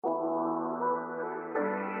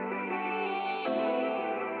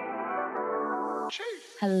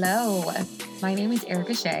Hello, my name is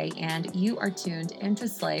Erica Shea, and you are tuned into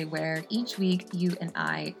Slay, where each week you and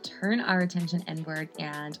I turn our attention inward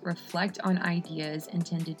and reflect on ideas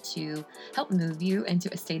intended to help move you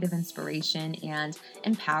into a state of inspiration and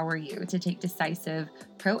empower you to take decisive,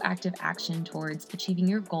 proactive action towards achieving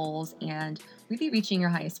your goals and really reaching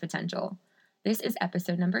your highest potential. This is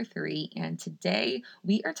episode number 3, and today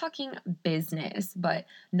we are talking business, but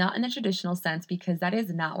not in the traditional sense because that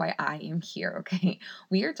is not why I am here, okay?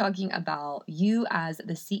 We are talking about you as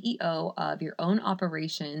the CEO of your own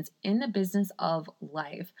operations in the business of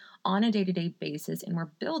life on a day to day basis. And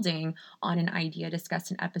we're building on an idea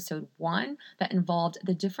discussed in episode 1 that involved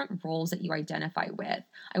the different roles that you identify with.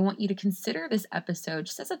 I want you to consider this episode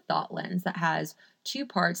just as a thought lens that has 2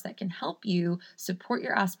 parts that can help you support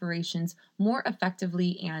your aspirations more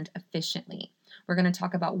effectively and efficiently. We're going to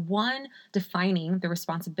talk about 1, defining the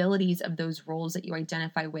responsibilities of those roles that you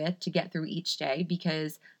identify with to get through each day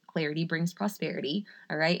because clarity brings prosperity.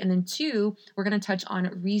 All right. And then 2, we're going to touch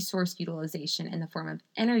on resource utilization in the form of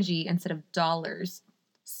energy instead of dollars,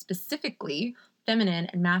 specifically feminine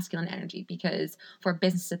and masculine energy, because for a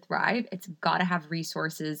business to thrive, it's got to have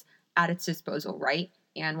resources at its disposal, right?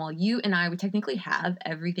 And while you and I would technically have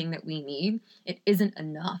everything that we need, it isn't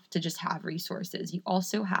enough to just have resources. You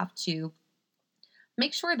also have to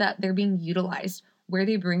make sure that they're being utilized where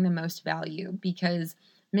they bring the most value, because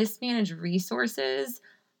mismanaged resources,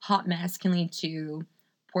 hot mess, can lead to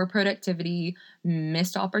poor productivity,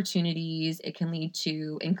 missed opportunities. It can lead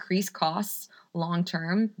to increased costs long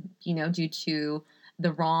term, due to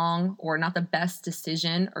the wrong or not the best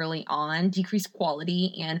decision early on, decreased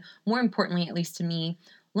quality, and more importantly, at least to me,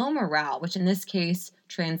 low morale, which in this case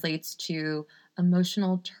translates to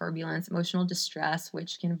emotional turbulence, emotional distress,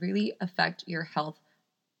 which can really affect your health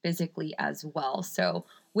physically as well. So,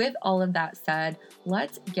 with all of that said,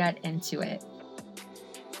 let's get into it.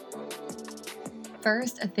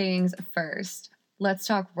 First things first, let's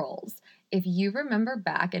talk roles. If you remember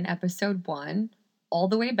back in episode 1, all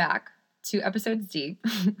the way back 2 episodes deep,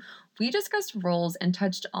 we discussed roles and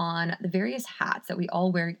touched on the various hats that we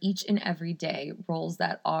all wear each and every day, roles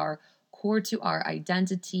that are core to our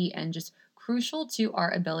identity and just crucial to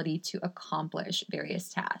our ability to accomplish various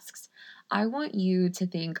tasks. I want you to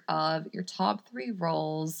think of your top 3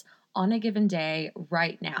 roles on a given day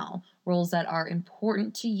right now, roles that are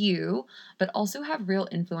important to you, but also have real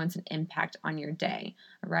influence and impact on your day.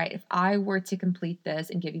 All right. If I were to complete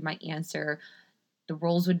this and give you my answer, the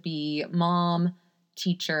roles would be mom,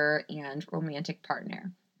 teacher, and romantic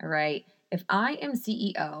partner. All right. If I am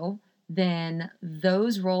CEO, then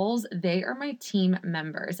those roles, they are my team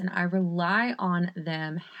members, and I rely on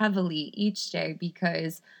them heavily each day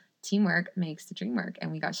because teamwork makes the dream work,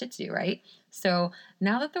 and we got shit to do, right? So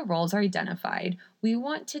now that the roles are identified, we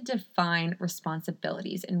want to define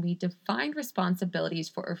responsibilities, and we define responsibilities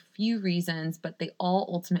for a few reasons, but they all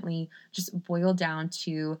ultimately just boil down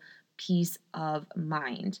to peace of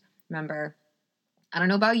mind. Remember, I don't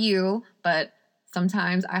know about you, but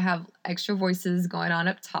sometimes I have extra voices going on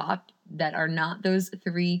up top that are not those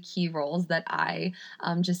 3 key roles that I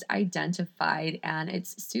just identified. And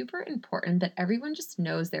it's super important that everyone just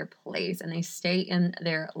knows their place and they stay in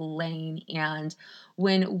their lane. And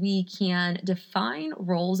when we can define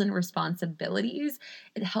roles and responsibilities,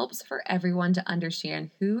 it helps for everyone to understand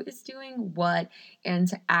who is doing what and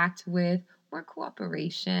to act with more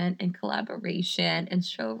cooperation and collaboration and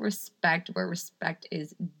show respect where respect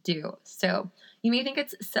is due. So you may think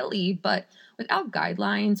it's silly, but without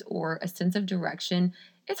guidelines or a sense of direction,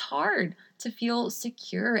 it's hard to feel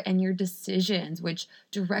secure in your decisions, which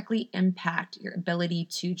directly impact your ability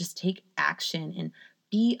to just take action and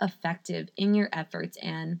be effective in your efforts.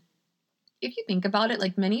 And if you think about it,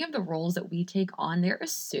 like many of the roles that we take on, they're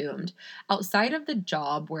assumed outside of the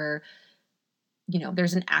job where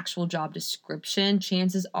there's an actual job description.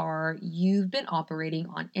 Chances are you've been operating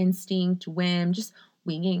on instinct, whim, just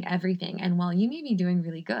winging everything. And while you may be doing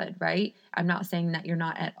really good, right? I'm not saying that you're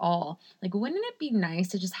not at all. Like, wouldn't it be nice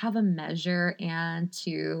to just have a measure and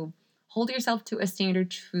to hold yourself to a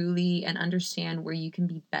standard truly and understand where you can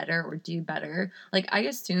be better or do better? Like, I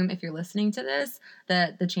assume if you're listening to this,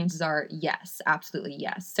 that the chances are yes, absolutely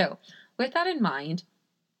yes. So, with that in mind,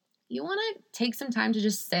 you want to take some time to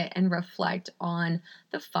just sit and reflect on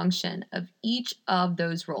the function of each of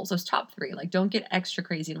those roles, those top 3. Like, don't get extra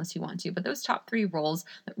crazy unless you want to, but those top 3 roles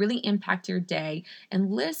that really impact your day, and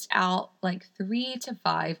list out like 3 to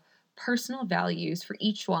 5 personal values for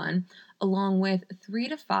each one, along with 3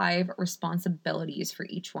 to 5 responsibilities for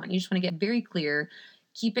each one. You just want to get very clear.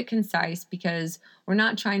 Keep it concise because we're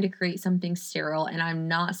not trying to create something sterile, and I'm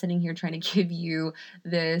not sitting here trying to give you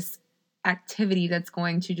this activity that's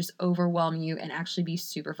going to just overwhelm you and actually be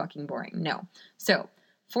super fucking boring. No. So,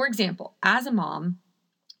 for example, as a mom,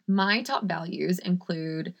 my top values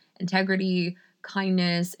include integrity,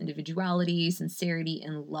 kindness, individuality, sincerity,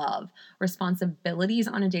 and love. Responsibilities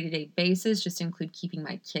on a day to day basis just include keeping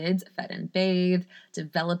my kids fed and bathed,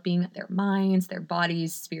 developing their minds, their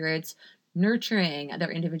bodies, spirits, nurturing their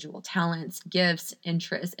individual talents, gifts,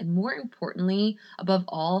 interests, and more importantly, above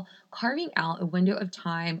all, carving out a window of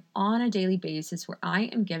time on a daily basis where I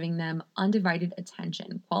am giving them undivided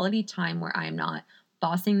attention, quality time where I am not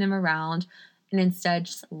bossing them around, and instead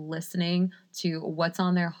just listening to what's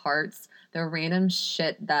on their hearts, the random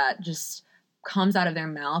shit that just comes out of their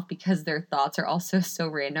mouth because their thoughts are also so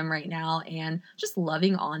random right now, and just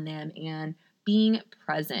loving on them and being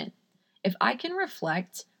present. If I can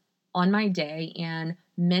reflect on my day and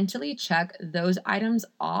mentally check those items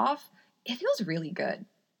off, it feels really good.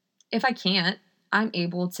 If I can't, I'm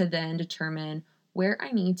able to then determine where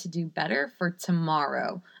I need to do better for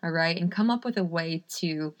tomorrow, all right, and come up with a way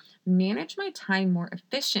to manage my time more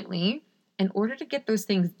efficiently in order to get those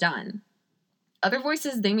things done. Other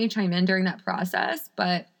voices, they may chime in during that process,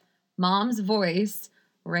 but mom's voice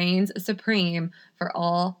reigns supreme for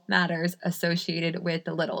all matters associated with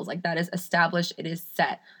the littles. Like that is established, it is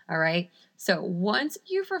set, all right? So once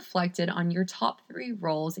you've reflected on your top 3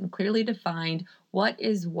 roles and clearly defined what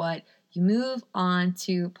is what, you move on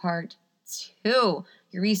to part 2,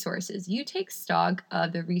 your resources. You take stock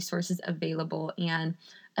of the resources available and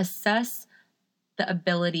assess the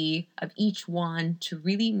ability of each one to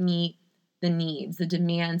really meet the needs, the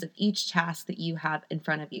demands of each task that you have in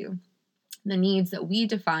front of you, the needs that we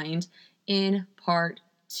defined in part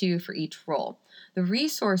 2 for each role. The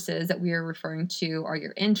resources that we are referring to are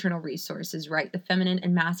your internal resources, right? The feminine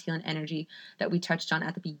and masculine energy that we touched on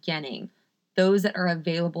at the beginning. Those that are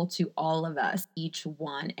available to all of us, each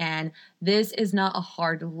one. And this is not a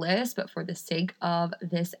hard list, but for the sake of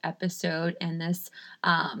this episode and this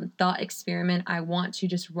thought experiment, I want to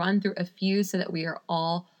just run through a few so that we are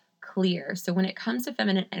all clear. So when it comes to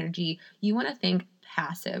feminine energy, you want to think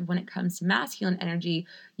passive. When it comes to masculine energy,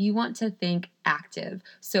 you want to think active.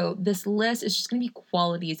 So this list is just going to be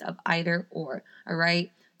qualities of either or, all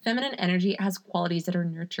right? Feminine energy has qualities that are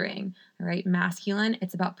nurturing, all right? Masculine,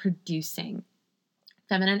 it's about producing.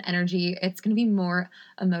 Feminine energy, it's going to be more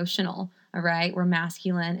emotional, all right? Where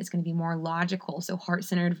masculine is going to be more logical, so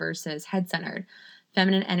heart-centered versus head-centered.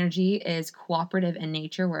 Feminine energy is cooperative in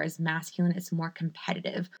nature, whereas masculine is more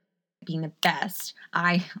competitive, being the best.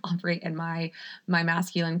 I operate in my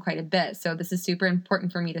masculine quite a bit. So this is super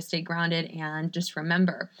important for me to stay grounded and just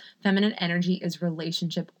remember feminine energy is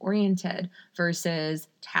relationship oriented versus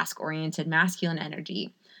task oriented masculine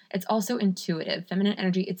energy. It's also intuitive. Feminine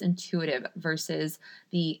energy, it's intuitive versus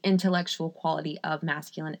the intellectual quality of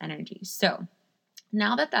masculine energy. So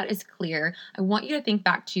now that that is clear, I want you to think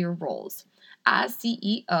back to your roles. As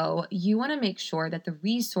CEO, you want to make sure that the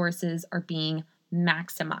resources are being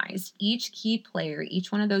maximized. Each key player,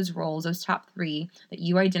 each one of those roles, those top 3 that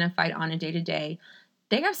you identified on a day to day,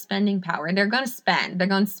 they have spending power and they're going to spend. They're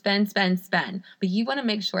going to spend. But you want to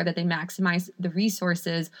make sure that they maximize the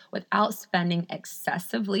resources without spending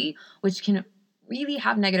excessively, which can really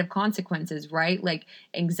have negative consequences, right? Like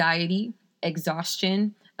anxiety,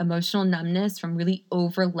 exhaustion, emotional numbness from really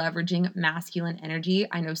over leveraging masculine energy.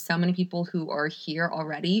 I know so many people who are here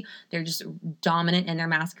already. They're just dominant in their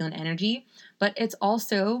masculine energy, but it's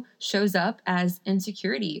also shows up as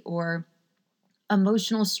insecurity or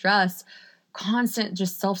emotional stress, constant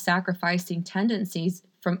just self-sacrificing tendencies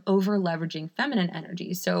from over leveraging feminine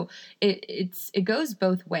energy. So it goes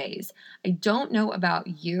both ways. I don't know about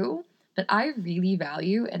you, but I really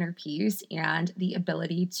value inner peace and the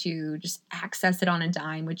ability to just access it on a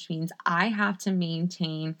dime, which means I have to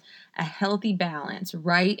maintain a healthy balance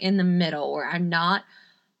right in the middle where I'm not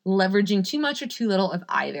leveraging too much or too little of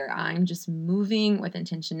either. I'm just moving with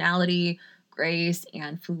intentionality, grace,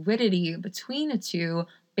 and fluidity between the two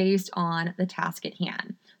based on the task at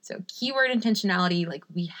hand. So, keyword intentionality, like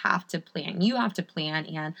we have to plan. You have to plan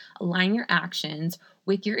and align your actions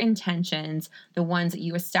with your intentions, the ones that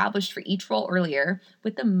you established for each role earlier,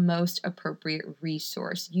 with the most appropriate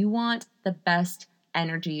resource. You want the best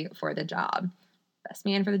energy for the job. Best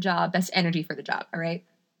man for the job, best energy for the job, all right?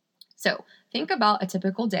 So, think about a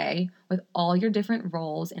typical day with all your different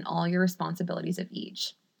roles and all your responsibilities of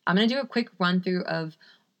each. I'm going to do a quick run through of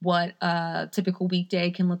what a typical weekday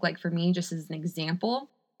can look like for me, just as an example.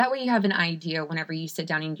 That way, you have an idea whenever you sit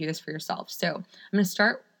down and do this for yourself. So, I'm going to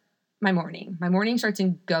start my morning. My morning starts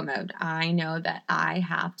in go mode. I know that I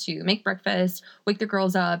have to make breakfast, wake the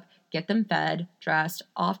girls up, get them fed, dressed,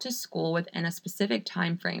 off to school within a specific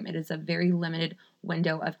time frame. It is a very limited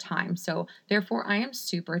window of time. So therefore, I am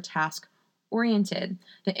super task oriented.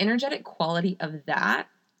 The energetic quality of that,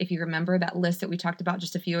 if you remember that list that we talked about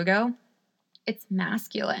just a few ago, it's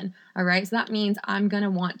masculine. All right. So that means I'm going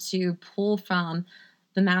to want to pull from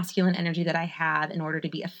the masculine energy that I have in order to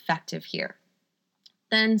be effective here.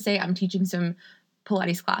 Then, say I'm teaching some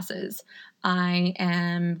Pilates classes. I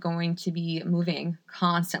am going to be moving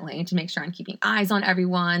constantly to make sure I'm keeping eyes on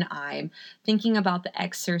everyone. I'm thinking about the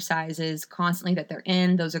exercises constantly that they're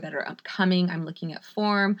in, those that are upcoming. I'm looking at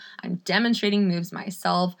form. I'm demonstrating moves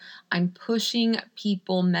myself. I'm pushing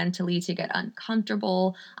people mentally to get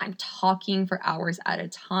uncomfortable. I'm talking for hours at a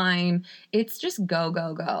time. It's just go,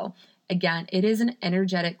 go, go. Again, it is an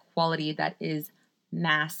energetic quality that is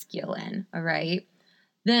masculine, all right?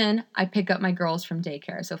 Then I pick up my girls from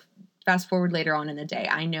daycare. So fast forward later on in the day,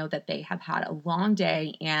 I know that they have had a long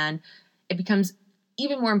day, and it becomes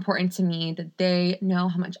even more important to me that they know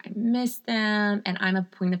how much I miss them, and I'm a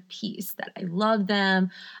point of peace, that I love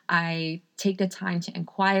them. I take the time to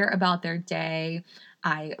inquire about their day.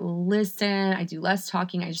 I listen, I do less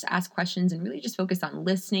talking, I just ask questions and really just focus on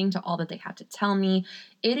listening to all that they have to tell me.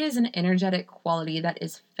 It is an energetic quality that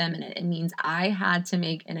is feminine. It means I had to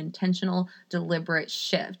make an intentional, deliberate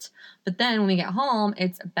shift. But then when we get home,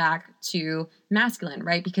 it's back to masculine,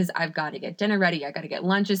 right? Because I've got to get dinner ready, I got to get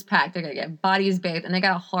lunches packed, I got to get bodies bathed, and I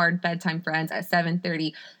got a hard bedtime friends at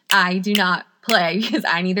 7:30. I do not play because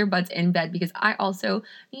I need their butts in bed because I also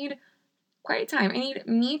need quiet time. I need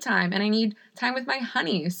me time, and I need time with my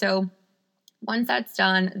honey. So once that's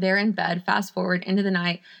done, they're in bed. Fast forward into the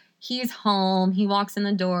night. He's home. He walks in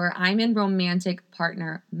the door. I'm in romantic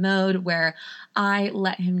partner mode where I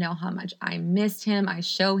let him know how much I missed him. I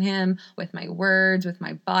show him with my words, with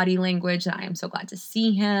my body language, that I am so glad to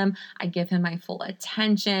see him. I give him my full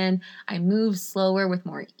attention. I move slower with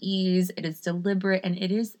more ease. It is deliberate and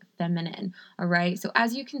it is feminine. All right. So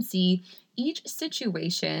as you can see, each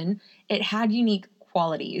situation, it had unique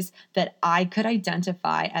qualities that I could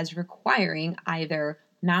identify as requiring either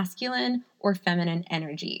masculine or feminine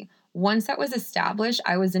energy. Once that was established,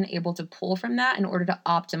 I was then able to pull from that in order to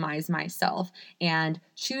optimize myself and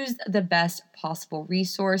choose the best possible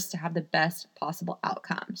resource to have the best possible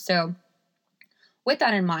outcome. So, with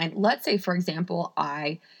that in mind, let's say, for example,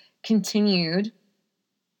 I continued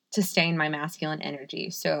to stay in my masculine energy.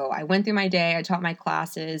 So I went through my day, I taught my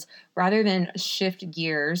classes. Rather than shift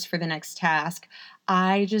gears for the next task,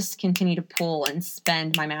 I just continue to pull and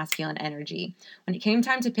spend my masculine energy. When it came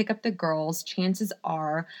time to pick up the girls, chances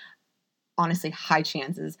are, honestly, high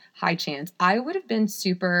chance, I would have been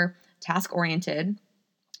super task oriented.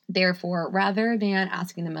 Therefore, rather than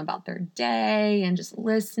asking them about their day and just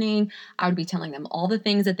listening, I would be telling them all the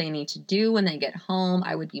things that they need to do when they get home.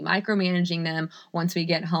 I would be micromanaging them once we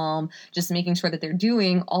get home, just making sure that they're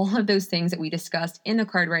doing all of those things that we discussed in the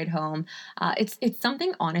card ride home. It's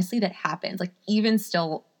something, honestly, that happens. Like, even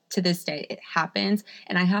still to this day, it happens,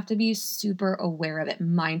 and I have to be super aware of it,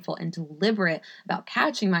 mindful and deliberate about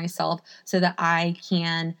catching myself so that I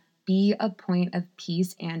can be a point of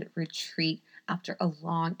peace and retreat after a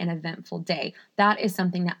long and eventful day. That is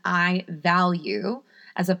something that I value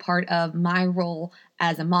as a part of my role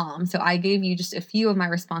as a mom. So I gave you just a few of my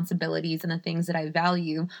responsibilities and the things that I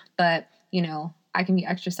value, but I can be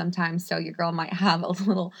extra sometimes. So your girl might have a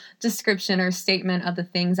little description or statement of the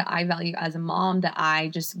things that I value as a mom that I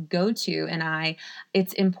just go to. And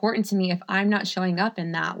it's important to me, if I'm not showing up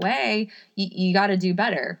in that way, you got to do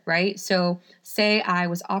better, right? So say I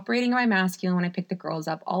was operating my masculine when I picked the girls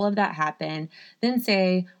up, all of that happened. Then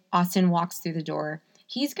say Austin walks through the door.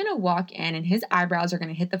 He's going to walk in and his eyebrows are going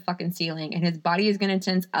to hit the fucking ceiling and his body is going to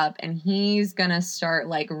tense up and he's going to start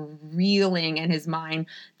like reeling in his mind,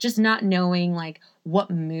 just not knowing like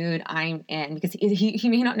what mood I'm in, because he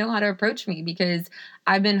may not know how to approach me because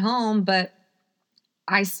I've been home, but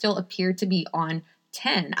I still appear to be on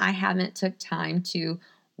 10. I haven't took time to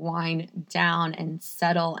wind down and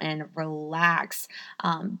settle and relax.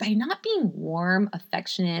 By not being warm,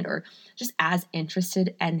 affectionate, or just as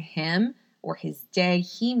interested in him or his day,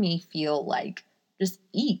 he may feel like just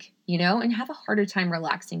eek, and have a harder time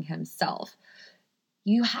relaxing himself.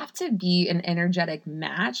 You have to be an energetic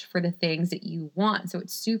match for the things that you want. So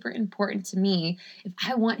it's super important to me, if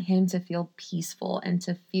I want him to feel peaceful and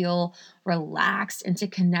to feel relaxed and to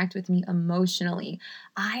connect with me emotionally,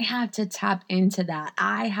 I have to tap into that.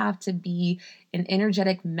 I have to be an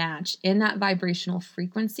energetic match in that vibrational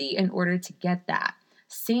frequency in order to get that.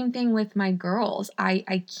 Same thing with my girls.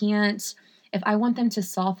 I can't, if I want them to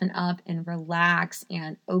soften up and relax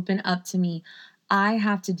and open up to me, I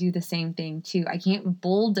have to do the same thing too. I can't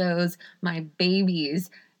bulldoze my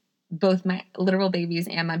babies, both my literal babies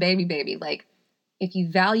and my baby. Like, if you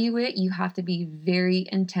value it, you have to be very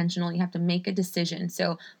intentional. You have to make a decision.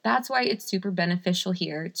 So that's why it's super beneficial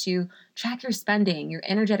here to track your spending, your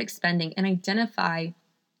energetic spending, and identify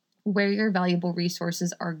where your valuable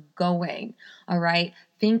resources are going. All right.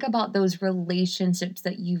 Think about those relationships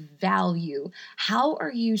that you value. How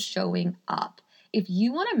are you showing up? If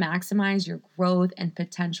you want to maximize your growth and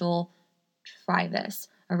potential, try this.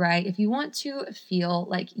 All right. If you want to feel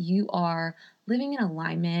like you are living in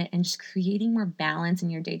alignment and just creating more balance in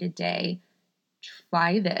your day to day,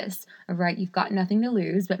 try this. All right. You've got nothing to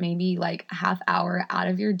lose, but maybe like a half hour out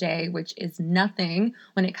of your day, which is nothing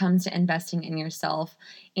when it comes to investing in yourself.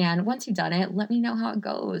 And once you've done it, let me know how it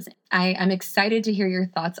goes. I'm excited to hear your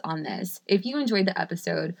thoughts on this. If you enjoyed the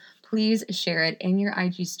episode, please share it in your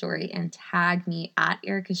IG story and tag me at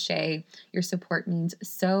Erica Shea. Your support means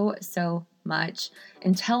so much.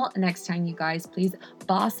 Until next time, you guys, please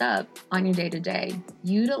boss up on your day to day.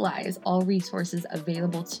 Utilize all resources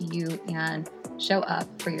available to you and show up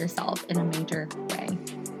for yourself in a major way.